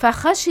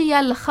 فخشي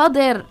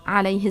الخضر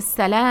عليه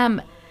السلام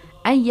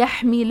أن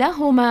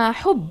يحملهما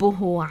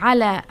حبه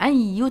على أن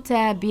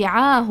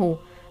يتابعاه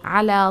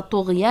على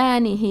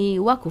طغيانه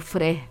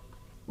وكفره.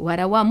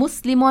 وروى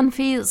مسلم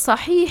في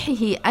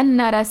صحيحه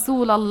أن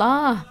رسول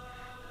الله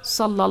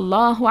صلى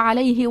الله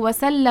عليه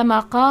وسلم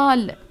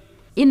قال: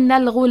 إن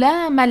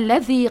الغلام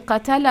الذي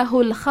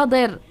قتله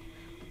الخضر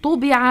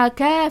طبع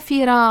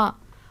كافرا،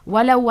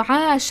 ولو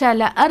عاش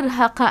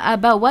لأرهق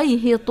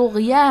أبويه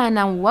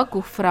طغيانا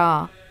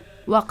وكفرا.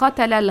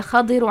 وقتل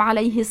الخضر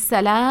عليه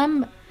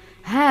السلام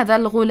هذا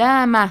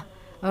الغلام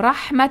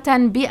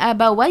رحمة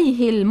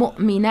بأبويه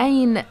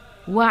المؤمنين،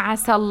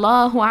 وعسى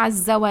الله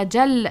عز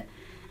وجل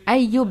أن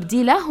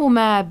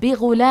يبدلهما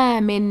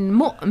بغلام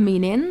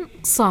مؤمن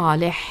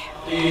صالح.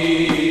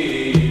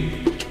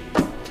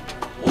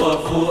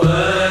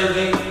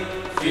 وفؤادي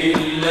في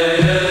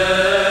الليالي.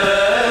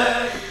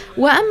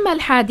 وأما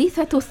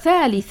الحادثة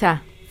الثالثة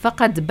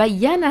فقد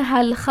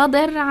بينها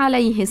الخضر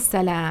عليه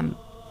السلام: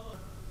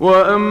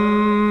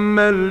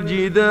 وأما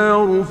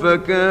الجدار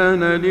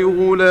فكان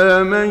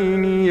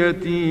لغلامين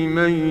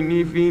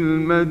يتيمين في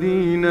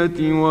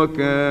المدينة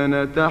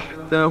وكان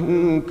تحته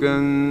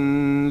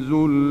كنز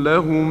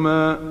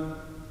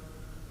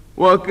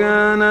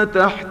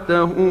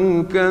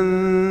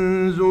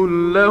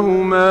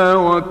لهما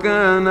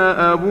وكان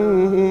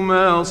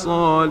أبوهما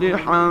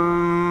صالحا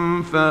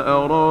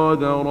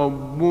فأراد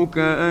ربك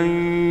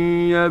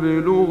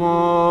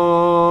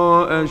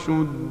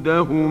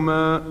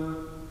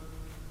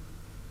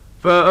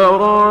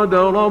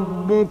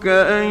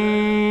أن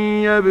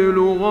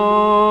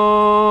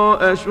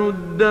يبلغا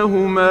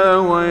أشدهما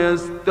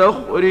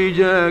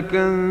ويستخرجا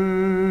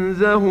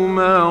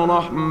كنزهما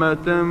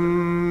رحمة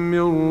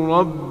من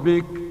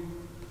ربك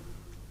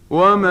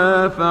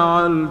وما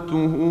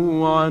فعلته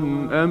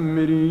عن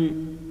أمري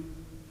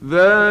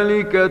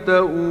ذلك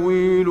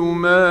تأويل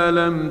ما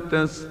لم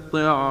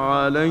تسطع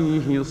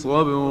عليه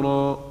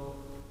صبرا.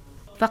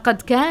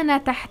 فقد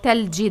كان تحت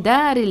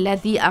الجدار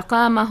الذي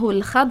أقامه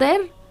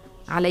الخضر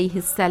عليه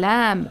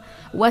السلام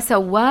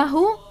وسواه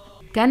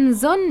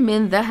كنز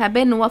من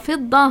ذهب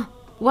وفضة،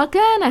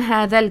 وكان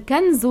هذا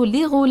الكنز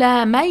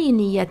لغلامين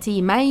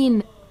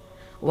يتيمين،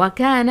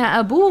 وكان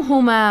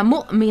أبوهما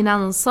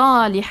مؤمنا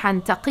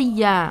صالحا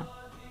تقيا.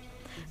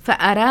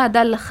 فأراد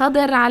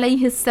الخضر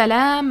عليه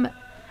السلام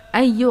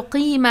أن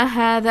يقيم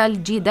هذا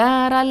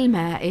الجدار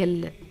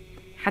المائل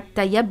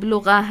حتى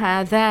يبلغ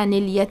هذان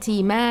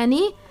اليتيمان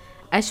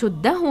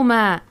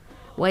أشدهما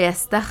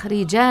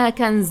ويستخرجا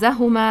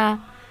كنزهما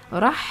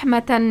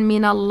رحمة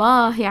من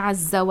الله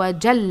عز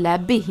وجل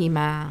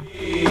بهما.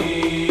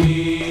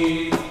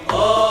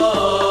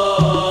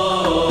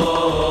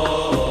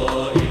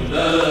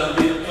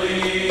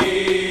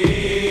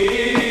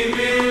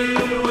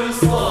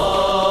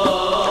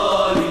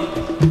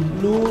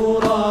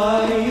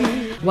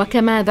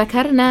 وكما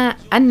ذكرنا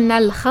أن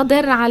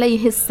الخضر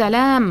عليه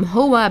السلام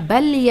هو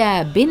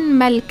بلية بن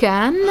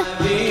ملكان،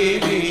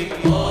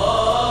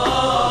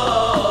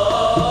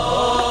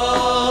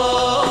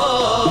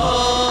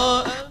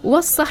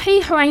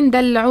 والصحيح عند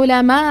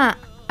العلماء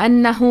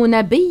أنه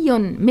نبي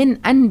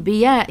من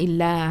أنبياء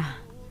الله.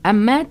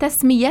 أما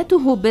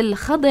تسميته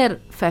بالخضر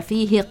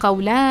ففيه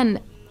قولان،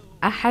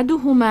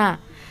 أحدهما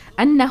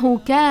أنه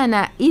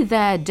كان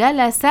إذا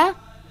جلس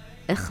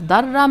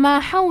اخضر ما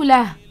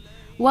حوله،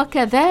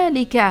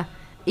 وكذلك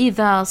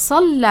إذا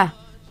صلى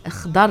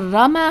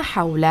اخضر ما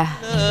حوله.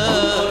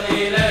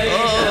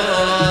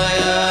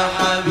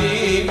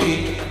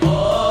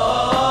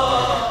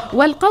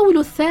 والقول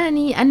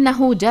الثاني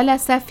أنه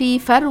جلس في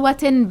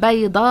فروة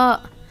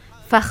بيضاء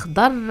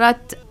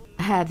فاخضرت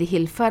هذه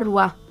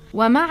الفروة،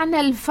 ومعنى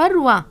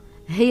الفروة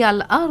هي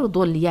الأرض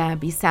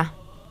اليابسة.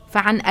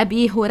 فعن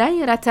أبي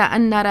هريرة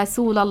أن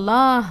رسول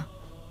الله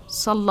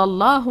صلى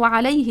الله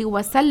عليه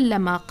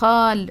وسلم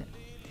قال: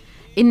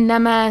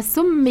 إنما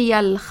سمي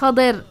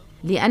الخضر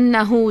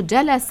لأنه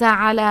جلس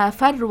على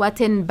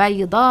فروة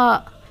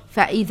بيضاء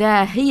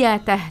فإذا هي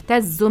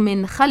تهتز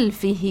من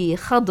خلفه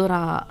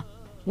خضراء.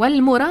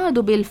 والمراد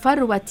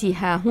بالفروة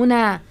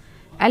هاهنا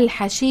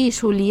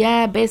الحشيش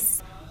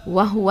اليابس،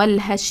 وهو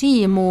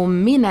الهشيم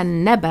من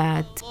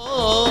النبات.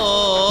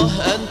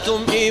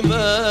 أنتم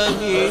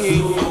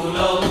إمامي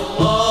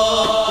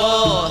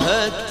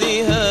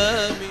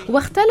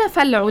واختلف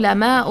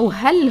العلماء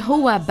هل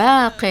هو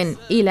باق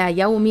إلى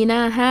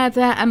يومنا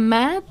هذا أم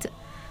مات؟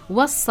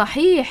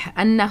 والصحيح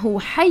أنه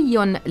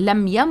حي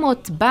لم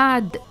يمت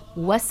بعد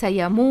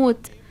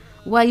وسيموت،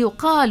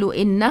 ويقال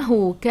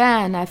إنه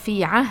كان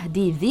في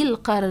عهد ذي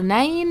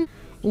القرنين،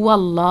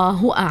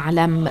 والله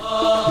أعلم.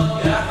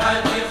 يا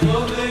حاج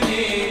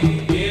خذني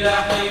إلى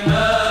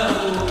حماه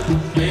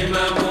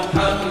حمى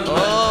محمد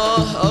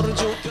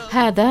أرجوك.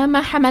 هذا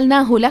ما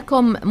حملناه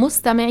لكم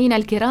مستمعين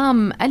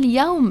الكرام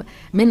اليوم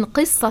من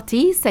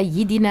قصة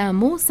سيدنا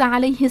موسى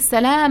عليه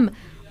السلام،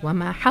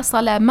 وما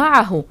حصل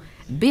معه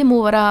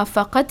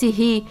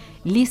بمرافقته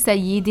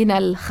لسيدنا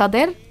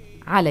الخضر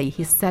عليه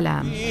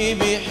السلام.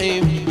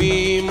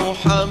 بحبي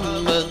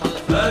محمد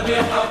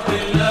فبحق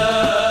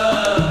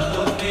الله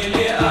خذني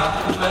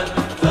لأحمد،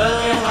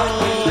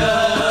 فبحق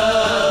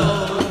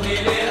الله خذني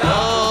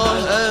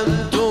لأحمد.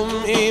 أنتم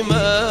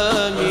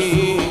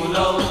إمامي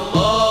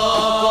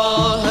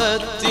الله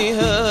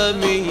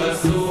اتهامي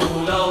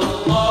رسول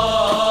الله.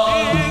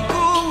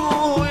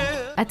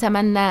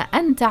 أتمنى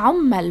أن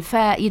تعم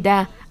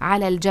الفائدة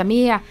على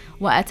الجميع،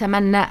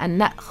 وأتمنى أن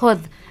نأخذ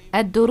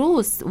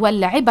الدروس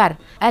والعبر،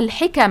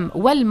 الحكم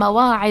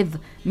والمواعظ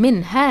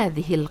من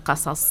هذه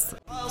القصص.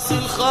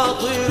 حاصل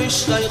خاطر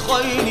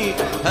الشيخين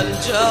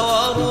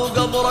الجوار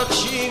قبرك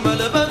شيم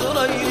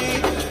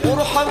البدرين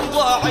وارحم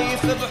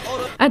ضعيف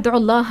بحر. أدعو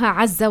الله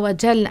عز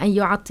وجل أن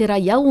يعطر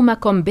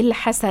يومكم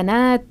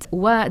بالحسنات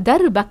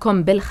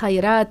ودربكم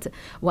بالخيرات،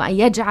 وأن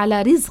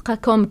يجعل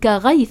رزقكم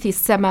كغيث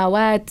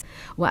السماوات،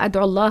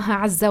 وأدعو الله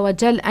عز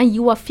وجل أن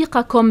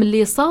يوفقكم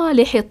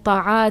لصالح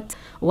الطاعات،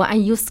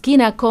 وأن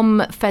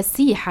يسكنكم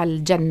فسيح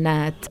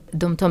الجنات.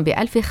 دمتم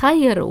بألف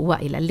خير،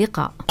 وإلى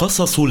اللقاء.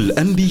 قصص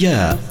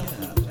الأنبياء.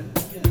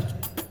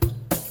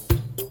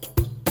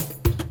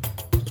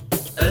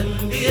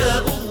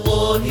 أنبياء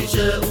الله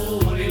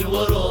جاءوا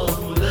للورى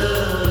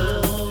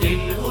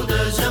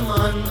للهدى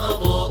جمعا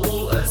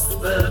أضاءوا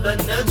أسباب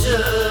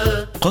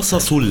النجاة.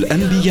 قصص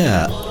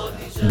الأنبياء،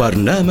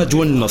 برنامج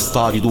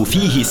نستعرض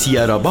فيه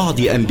سير بعض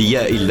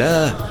أنبياء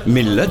الله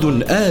من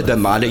لدن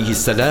آدم عليه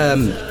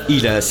السلام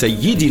إلى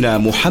سيدنا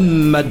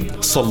محمد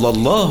صلى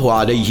الله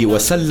عليه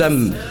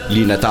وسلم،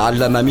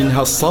 لنتعلم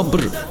منها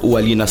الصبر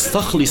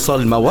ولنستخلص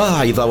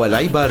المواعظ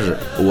والعبر،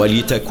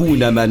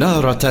 ولتكون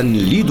منارة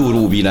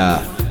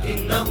لدروبنا.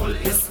 إنه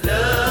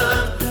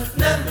الإسلام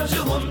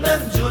نهجهم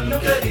نهج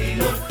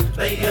كريم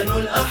بينوا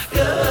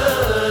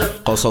الأحكام.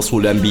 قصص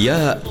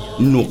الأنبياء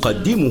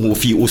نقدمه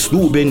في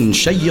أسلوب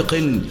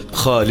شيق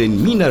خال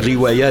من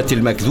الروايات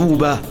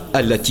المكذوبة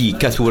التي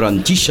كثر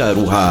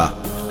انتشارها.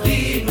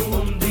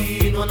 دينهم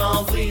دين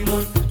عظيم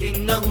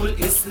إنه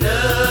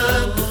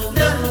الإسلام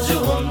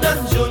نهجهم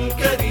نهج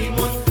كريم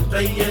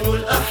بينوا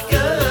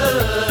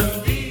الأحكام.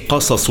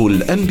 قصص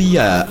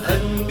الأنبياء.